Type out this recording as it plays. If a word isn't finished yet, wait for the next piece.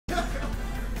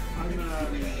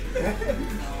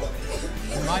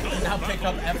You might now pick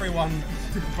up everyone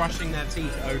brushing their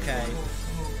teeth, okay.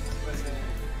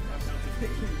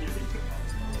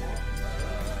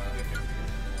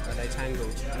 Are they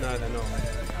tangled? No, they're not.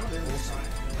 Awesome.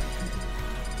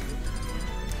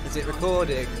 Is it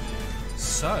recording?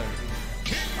 So,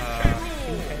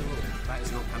 that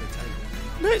is not Panettone.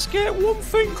 Let's get one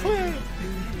thing clear.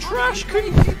 Trash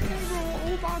can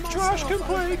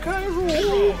play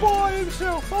K-Rool all by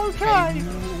himself, okay?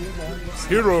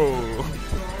 Hero.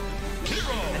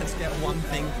 Let's get one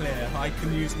thing clear. I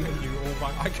can use menu all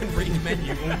by. I can read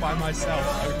menu all by myself,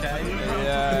 okay?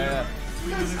 Yeah.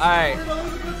 Alright.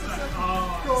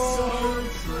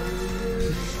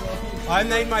 I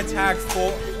named my tag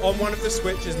for on one of the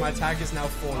switches. My tag is now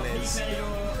for Liz.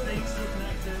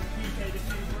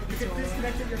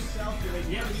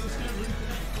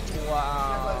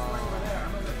 Wow.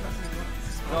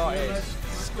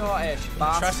 Scottish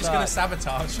bastard. Trash is going to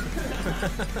sabotage.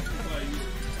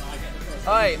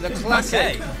 Alright, the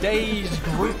classic dazed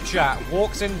group chat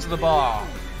walks into the bar.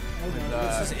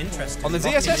 This is interesting. On the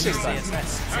ZSS system.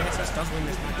 ZSS does win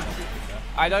this matchup.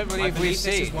 I don't believe we've This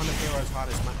seen. is one of Hero's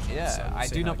hardest matches. Yeah, so we'll I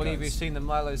see do how not it believe goes. we've seen the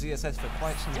Milo ZSS for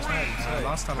quite some time. So.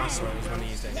 Last time I saw it was when he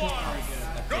used it.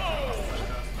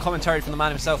 Commentary from the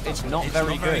man himself, it's not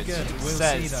very good. We'll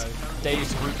says see though.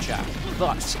 Dazed group chat.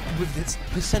 But with this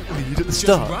percent lead at the Just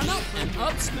start. run up and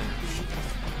up smash.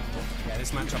 Yeah,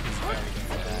 this matchup is very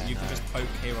good. You can just poke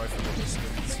Hero from the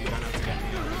distance. You don't have to get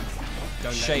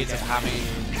Don't Shades of Hammy.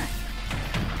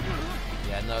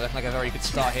 Yeah, no, looking like a very good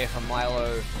start here from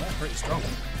Milo. Yeah, pretty strong.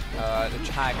 The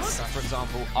Chags, for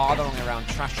example, are the wrong way around.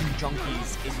 Trashy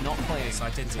Junkies is not playing. So I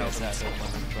did tell them to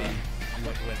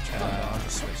with Chad, I'll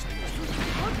just switch them.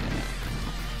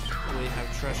 We have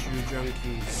Trash You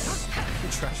Junkies.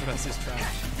 Trash versus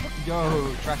Trash. Yo,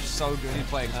 Trash is so good. He's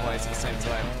playing twice at the same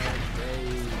time.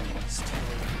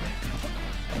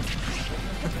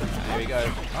 There we go.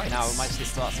 Nice. Now we might see the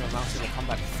start of a mountain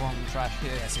comeback from Trash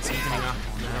here. Yes, it's evening up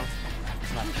now.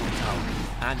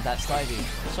 And that's Ivy.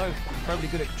 So, incredibly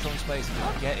good at controlling space and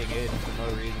just getting in for no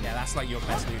reason. Yeah, that's like your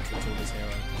best neutral tool as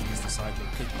Hero. Is the side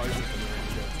look, because both of them are really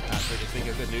good. Absolutely,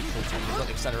 speaking of good neutral tool, we've got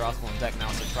the Accelerator on deck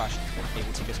now, so Trash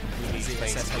able to just completely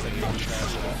space. ZSS has a new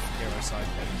version of Hero side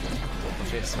look.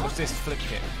 What's this flip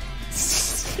kick?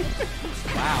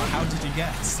 Wow, how did you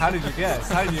guess? How did you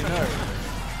guess? How did you know?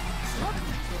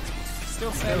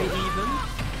 Still fairly even.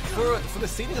 For the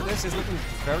seeding of this is looking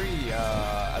very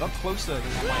a lot closer than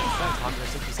I might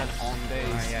expect. 106% on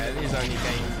days. Yeah, it is only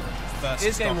first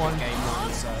Is game one. Game one,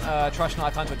 so. Trash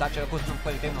not had time to adapt yet. Of course, haven't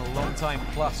played the game in a long time.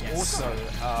 Plus, also,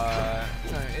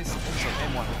 it's also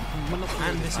game one.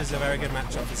 And this is a very good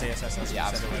matchup for CSS.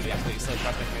 Yeah, absolutely. So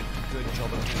Trash making a good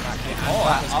job of getting back in. Oh,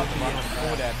 that up run on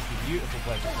forward, beautiful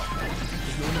play.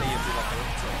 Because normally you'd do like an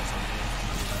upset or something.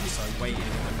 So waiting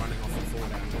and then running off and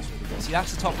forward. See,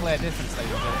 that's the top player difference,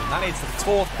 ladies and gentlemen. That is the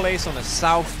 4th place on the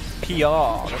South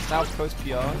PR, the South Coast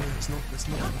PR. It's not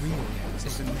real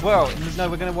yet. Well, no,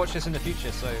 we're going to watch this in the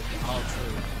future, so. Oh,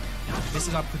 true. This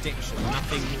is our prediction.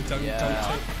 Nothing. Don't.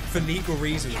 For legal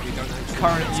reasons, we don't actually.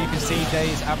 Currently, you can see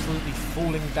Days absolutely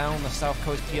falling down the South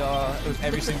Coast PR. It was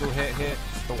every single hit.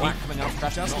 The whack coming out.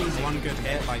 Trash Just needs one good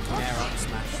hit, like an air up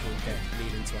smash will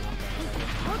lead into an up.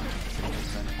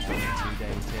 2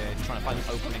 days here, trying to find an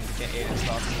opening to get in and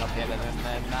starting up here, and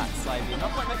then that's like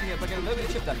not quite making it, but getting a little bit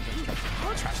of chip damage.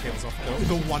 Trash heals off the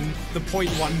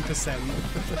 0.1%.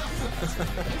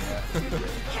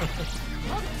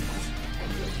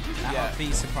 That would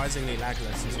be surprisingly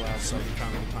lagless as well, so you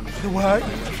can't really punish it. What?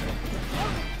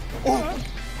 Oh!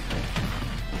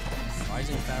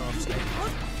 Rising fair off stage.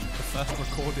 The first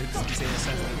recorded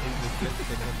CSN flip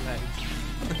they've ever played.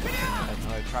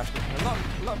 No, Trash looking a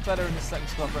lot better in the second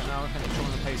spot right now, kind of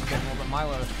controlling the pace a bit more, but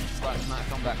Milo starting to make a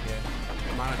comeback here.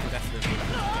 Milo can definitely get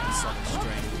a solid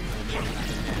string,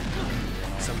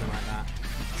 something like that.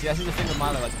 See, that's the thing with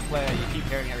Milo, as a player, you keep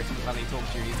hearing every single time he talks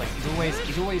to you,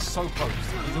 he's always so close,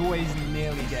 he's always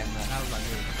nearly getting there. That was like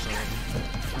me,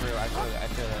 For real, I feel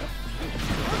that.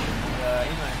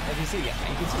 As you see,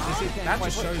 that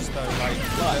just shows though, like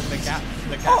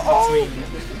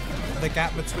the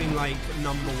gap between like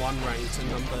number 1 ranked and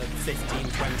number 15,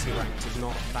 20 ranked is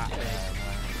not that big.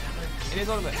 It is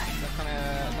all of it.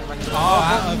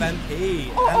 Out of MP,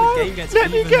 and the game gets Let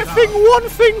me evened get up. one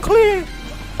thing clear.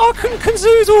 I can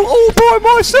kazoozle all by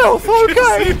myself,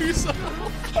 okay?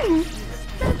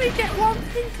 Let me get one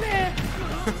thing clear.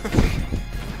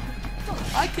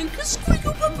 I can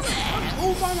squiggle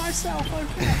all by myself,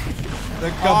 okay?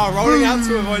 Rolling out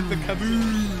to avoid the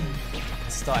kaboom.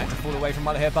 starting to fall away from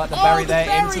Milo here, but the berry there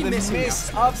into the missing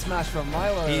missed up smash from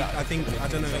Milo. I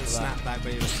don't know if it snapped back,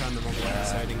 but he was turned the wrong way,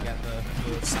 so I didn't get the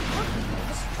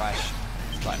Trash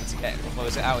starting to get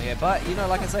closer out here, but you know,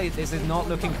 like I say, this is not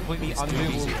looking completely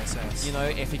undoable. You know,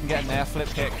 if he can get an air flip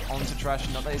kick onto Trash,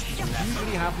 not that it's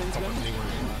usually happening to him,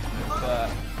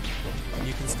 but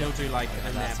you can still do like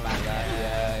a net back there.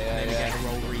 Maybe get a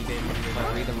roll read in.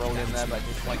 Read the roll in there, but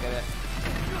just quite get it.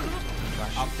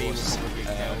 Up B was probably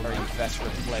a very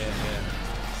veteran player here.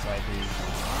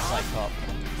 Side pop.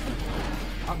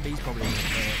 Up B's probably going to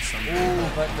play at some point.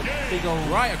 Ooh, but the big old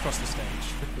right across the stage.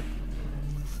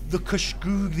 the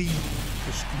Kashgoogly.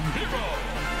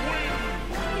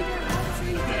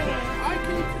 I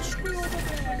can squirrel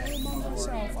among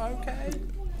myself, okay?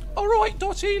 Alright,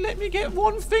 Dotty, let me get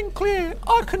one thing clear.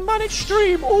 I can manage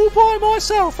stream all by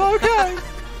myself, okay?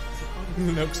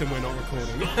 Looks and we're not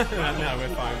recording. No, we're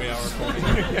fine, we are recording.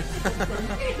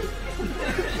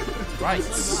 Right.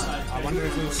 I wonder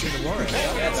if we'll see the Warrior.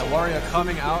 Yeah, the Warrior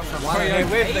coming out from Warrior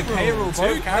with the K-Rool,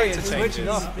 both carriers switching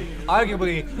up.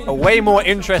 Arguably, a way more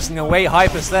interesting and way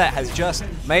hyper set has just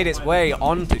made its way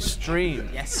onto stream.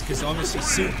 Yes, because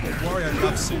obviously Warrior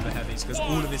loves super heavies because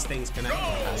all of his things connect.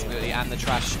 Absolutely, and the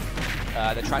trash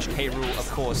K-Rool,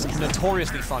 of course, is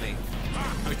notoriously funny.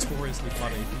 Notoriously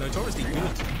funny. Notoriously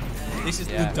good. This is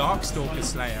the Darkstalker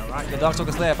Slayer, right? The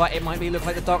Darkstalker Slayer, but it might look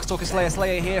like the Darkstalker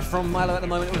Slayer here from Milo at the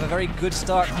moment with a very good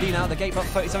start, clean out the gate, but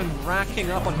 37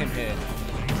 racking up on him here.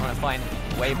 Trying to find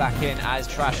way back in as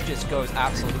Trash just goes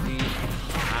absolutely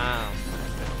ham.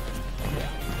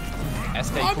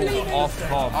 SK called off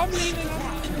comms.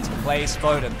 Play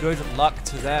Spoda, good luck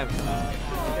to them.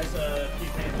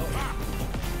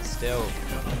 Still.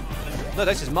 No,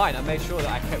 this is mine. I made sure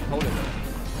that I kept holding it.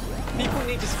 People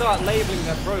need to start labeling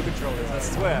their pro controllers, I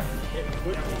swear.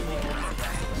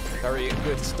 Very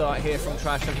good start here from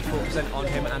Trash, 74% on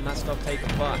him, and that stock taken,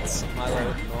 but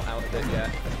Milo not out of it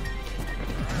yet.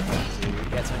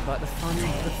 Gets him, but the funny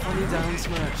down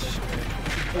smash.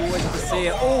 Always have to see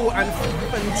it. Oh, and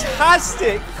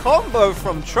fantastic combo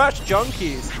from Trash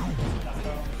Junkies.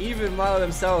 Even Milo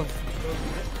himself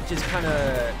just kind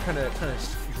of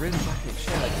grin back and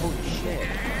shit, like holy shit.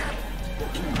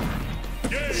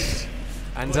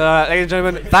 And ladies and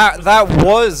gentlemen, that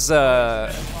was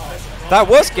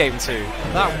game 2.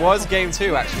 That was game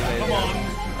 2 actually.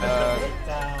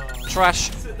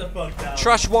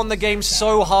 Trash won the game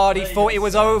so hard he thought it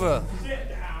was over.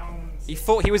 He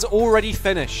thought he was already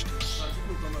finished.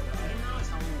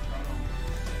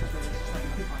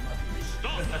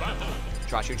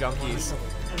 Trashy Junkies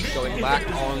going back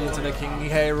on to the King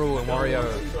K-Rool and Wario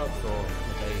for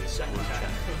the day's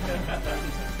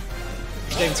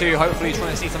Game 2, hopefully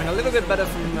trying to see something a little bit better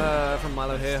from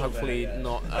Milo here. Hopefully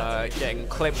not getting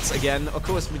clipped again. Of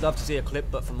course, we'd love to see a clip,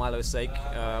 but for Milo's sake,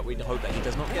 we'd hope that he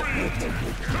does not get clipped.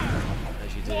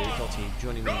 As you do, Dotty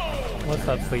joining me. What's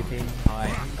up, Sleepy? Hi,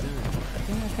 how you doing?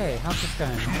 Doing okay. How's this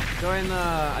going? Going,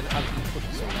 I put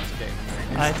this on last game.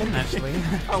 I didn't actually.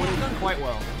 Oh, well, it was done quite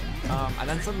well. And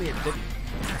then suddenly it didn't.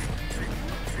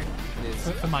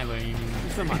 For Milo, you mean?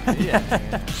 For Milo, yeah.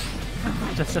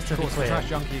 just to be clear. Trash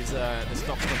Junkies, the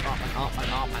stocks went up and up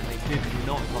and up, and they did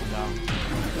not come down.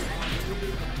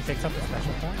 He picks up a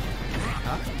special flag?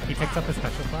 Huh? He picks up a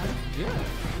special flag? Yeah.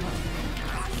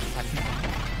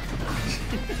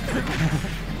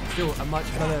 Still a much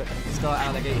better start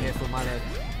out of the gate here for Milo.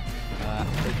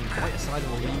 Taking quite a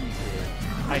sizable lead here.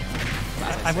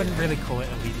 I wouldn't really call it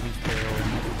a lead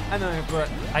I know, but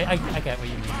I get what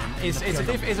you mean. It's a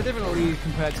different lead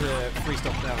compared to 3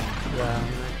 stocks down. Yeah.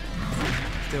 You know?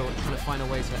 Still trying to find a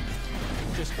way to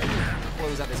just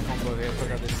close out this combo here,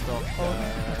 put out this stock.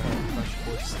 Pressure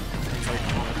push.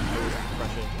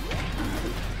 Pressure.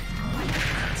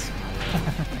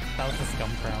 That was a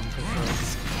scum crown for sure.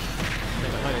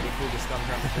 Never heard any cool scum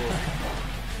crown before.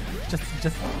 Just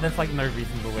there's like no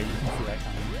reasonable way you can see that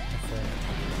coming.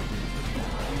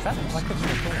 Is that like a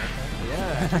triple?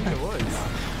 Yeah, I think it was.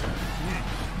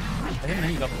 I didn't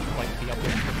know you got like the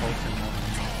upward propulsion on.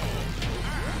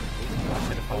 I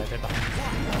should have followed it behind.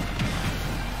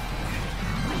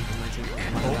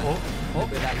 Oh,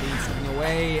 that lead slipping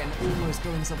away and almost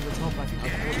going some of the top. I think I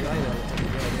caught the eye there.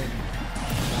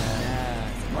 Yeah,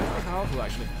 it's quite powerful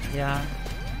actually. Yeah.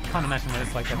 Can't imagine what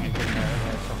it's like having been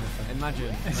there from this.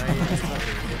 Imagine,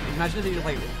 right? Imagine if you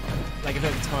like if it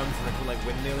was a term for like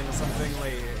windmilling or something.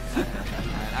 Like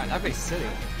that'd be silly.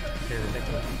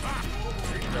 Ridiculous.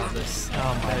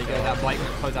 There you go. That Brighton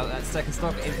close out that second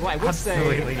stock is what I would say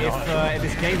if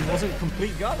this game wasn't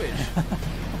complete garbage.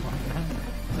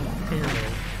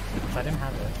 I didn't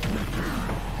have it.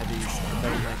 these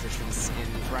very nice distance in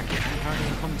bracket and apparently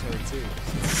in commentary too.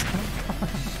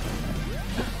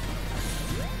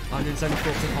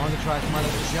 174% on the track. Milo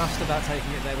just about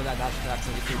taking it there with that dash attack,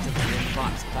 so he keeps it in,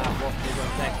 but that was the good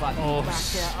effect. But back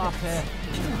here, up here.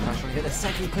 Crash trying to get the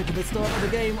second click at the start of the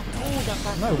game. Oh, that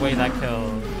back. No way that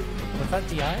kill. Was that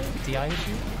DI? DI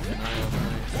issue? No.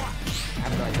 I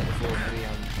haven't got it before. Maybe,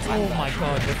 Oh my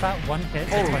god, with that one hit.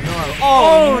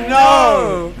 Oh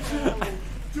no!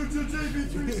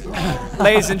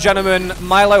 Ladies and gentlemen,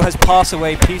 Milo has passed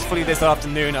away peacefully this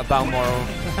afternoon at Balmoral.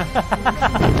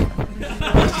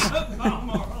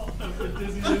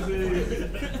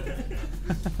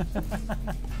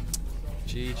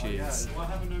 GG's. What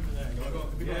happened over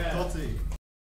there?